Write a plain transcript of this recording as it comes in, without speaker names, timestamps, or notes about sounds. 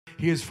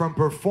He is from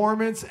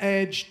Performance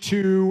Edge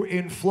 2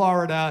 in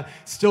Florida,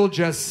 still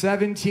just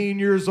 17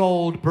 years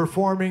old,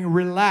 performing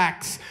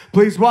Relax.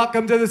 Please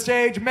welcome to the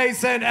stage,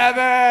 Mason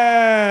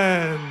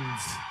Evans.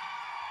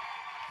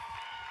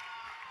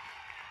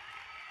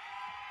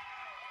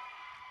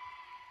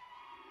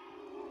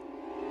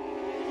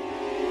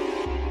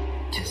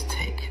 Just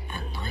take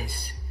a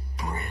nice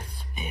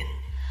breath in.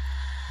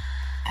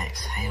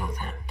 Exhale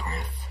that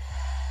breath.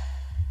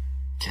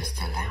 Just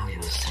allow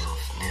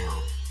yourself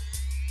now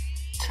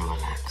to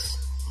relax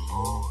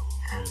more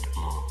and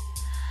more.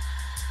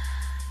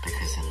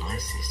 Because the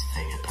nicest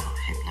thing about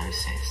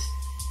hypnosis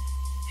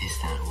is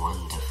that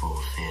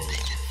wonderful feeling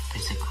of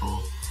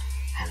physical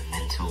and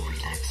mental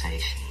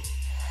relaxation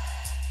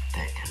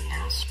that can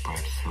now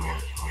spread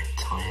throughout your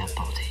entire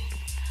body.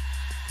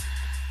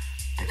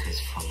 Because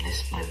from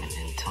this moment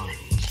in time,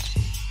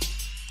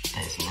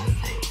 there's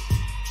nothing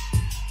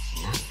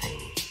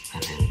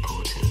of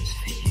importance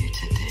for you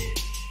to do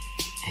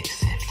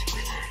except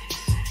relax.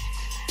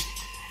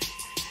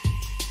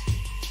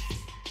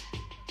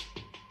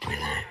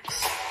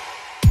 Relax.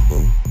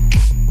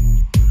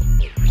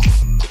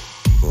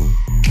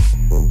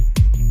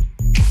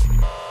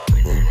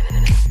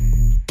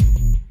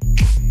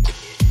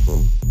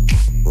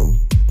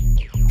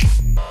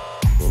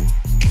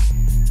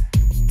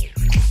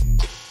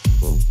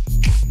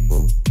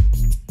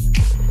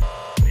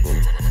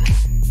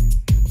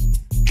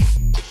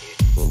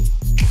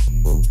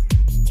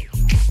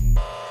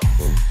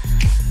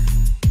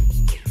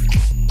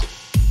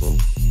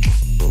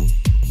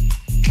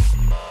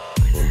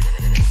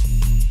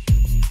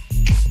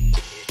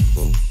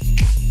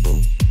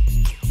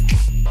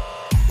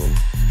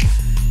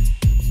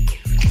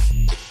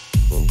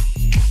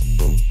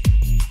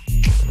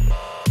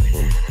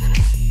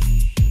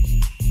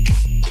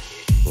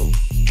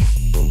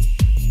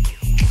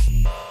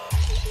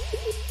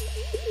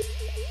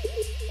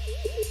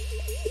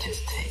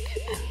 Just take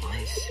a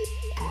nice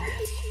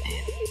breath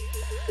in.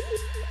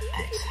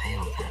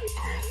 Exhale that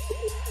breath.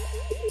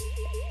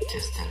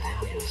 Just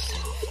allow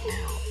yourself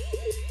now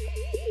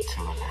to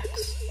relax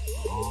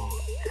more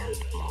and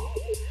more.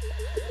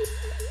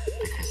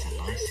 Because the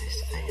nicest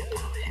thing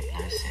about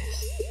hypnosis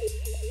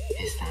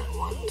is that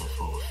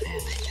wonderful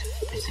feeling of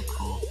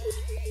physical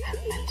and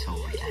mental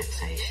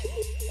relaxation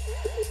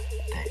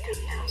that can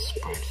now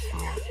spread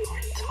throughout your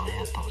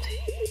entire body.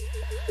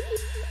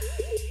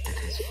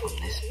 Because from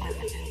this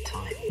moment in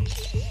time,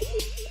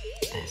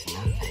 there's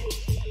nothing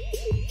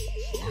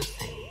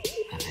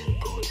of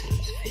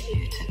importance for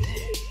you to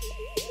do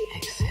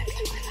except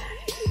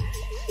relax.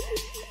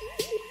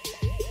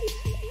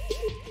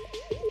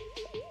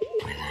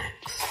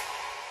 Relax.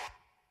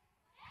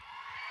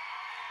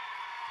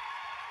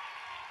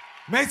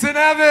 Mason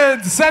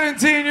Evans,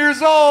 17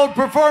 years old,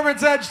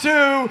 Performance Edge 2,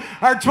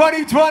 our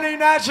 2020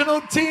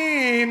 national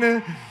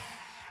teen.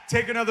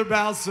 Take another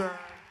bow, sir.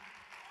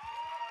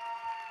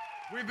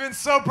 We've been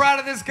so proud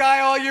of this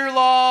guy all year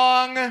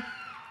long.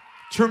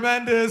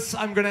 Tremendous.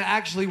 I'm going to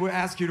actually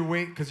ask you to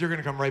wait because you're going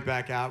to come right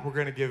back out. We're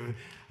going to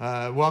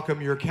welcome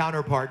your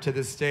counterpart to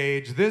the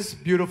stage. This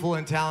beautiful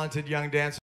and talented young dancer